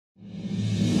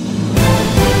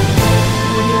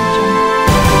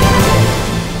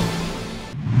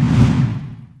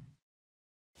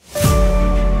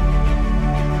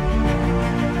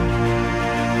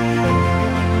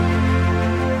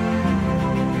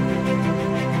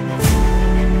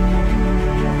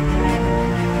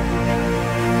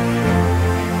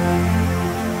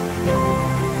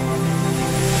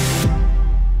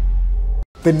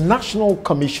The National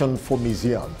Commission for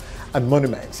Museums and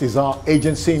Monuments is our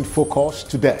agency in focus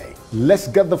today. Let's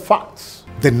get the facts.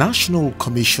 The National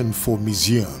Commission for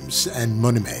Museums and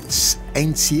Monuments,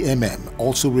 NCMM,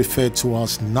 also referred to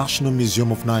as National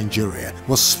Museum of Nigeria,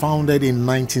 was founded in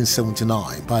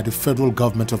 1979 by the Federal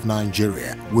Government of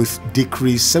Nigeria with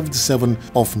Decree 77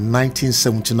 of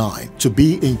 1979 to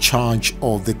be in charge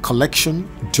of the collection,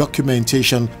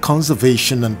 documentation,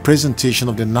 conservation and presentation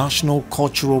of the national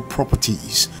cultural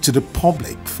properties to the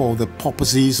public for the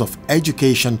purposes of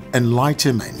education,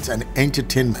 enlightenment and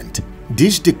entertainment.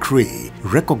 This decree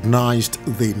recognized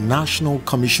the National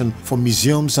Commission for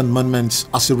Museums and Monuments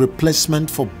as a replacement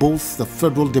for both the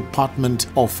Federal Department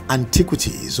of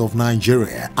Antiquities of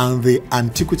Nigeria and the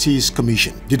Antiquities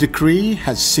Commission. The decree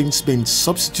has since been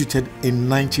substituted in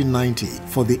 1990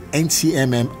 for the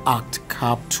NCMM Act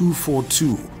Cap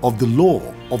 242 of the Law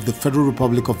of the Federal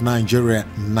Republic of Nigeria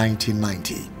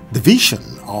 1990. The vision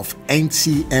of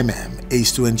NCMM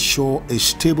is to ensure a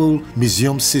stable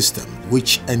museum system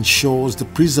which ensures the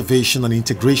preservation and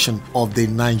integration of the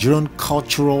Nigerian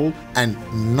cultural and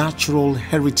natural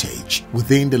heritage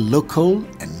within the local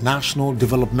and national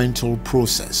developmental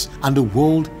process and the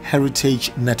World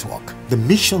Heritage Network. The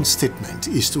mission statement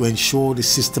is to ensure the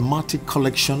systematic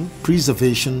collection,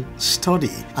 preservation,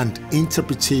 study and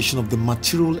interpretation of the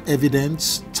material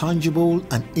evidence, tangible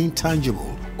and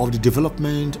intangible, of the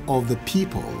development of the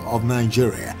people of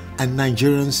Nigeria and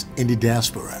Nigerians in the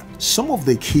diaspora. Some of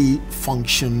the key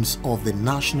functions of the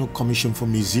National Commission for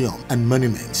Museums and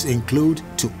Monuments include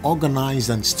to organize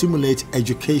and stimulate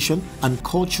education and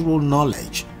cultural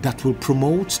knowledge that will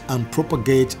promote and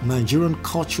propagate Nigerian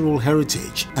cultural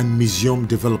heritage and museum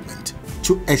development,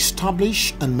 to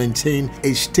establish and maintain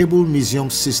a stable museum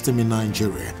system in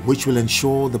Nigeria, which will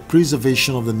ensure the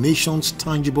preservation of the nation's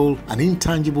tangible and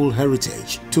intangible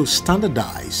heritage, to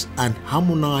standardize and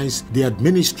harmonize the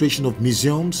administration of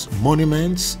museums,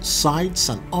 monuments, sites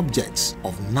and objects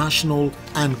of national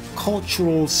and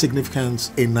cultural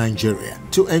significance in Nigeria,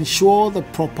 to ensure the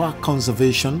proper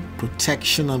conservation,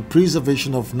 protection and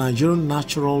preservation of Nigerian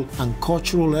natural and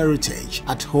cultural heritage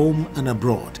at home and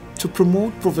abroad, to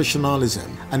promote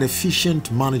professionalism and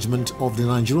efficient management of the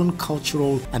Nigerian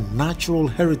cultural and natural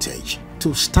heritage,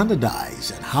 to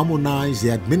standardize and harmonize the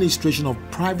administration of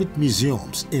private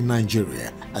museums in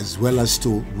Nigeria, as well as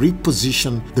to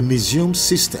reposition the museum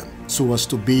system so as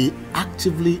to be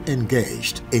actively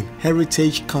engaged in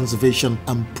heritage conservation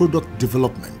and product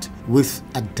development with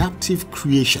adaptive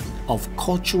creation of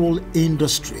cultural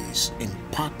industries in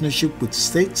partnership with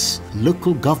states,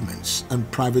 local governments and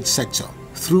private sector,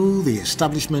 through the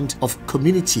establishment of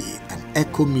community and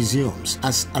eco-museums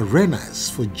as arenas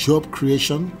for job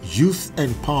creation, youth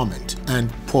empowerment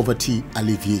and poverty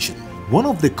alleviation. One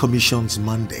of the Commission's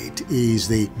mandate is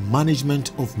the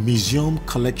management of museum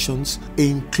collections,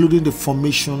 including the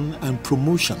formation and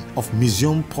promotion of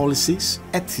museum policies,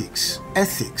 ethics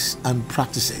and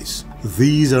practices.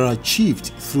 These are achieved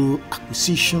through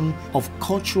acquisition of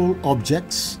cultural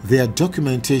objects, their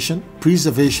documentation,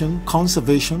 preservation,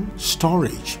 conservation,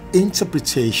 storage,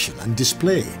 interpretation and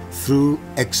display through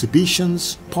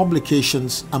exhibitions,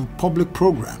 publications and public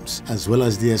programs, as well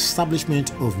as the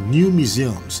establishment of new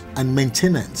museums and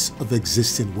maintenance of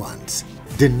existing ones.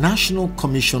 The National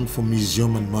Commission for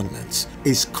Museums and Monuments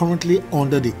is currently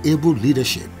under the able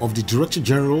leadership of the Director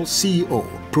General CEO,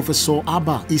 Professor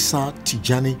Abba Issa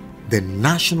Tijani. The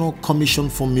National Commission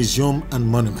for Museums and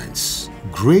Monuments.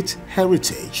 Great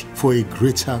heritage for a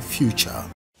greater future.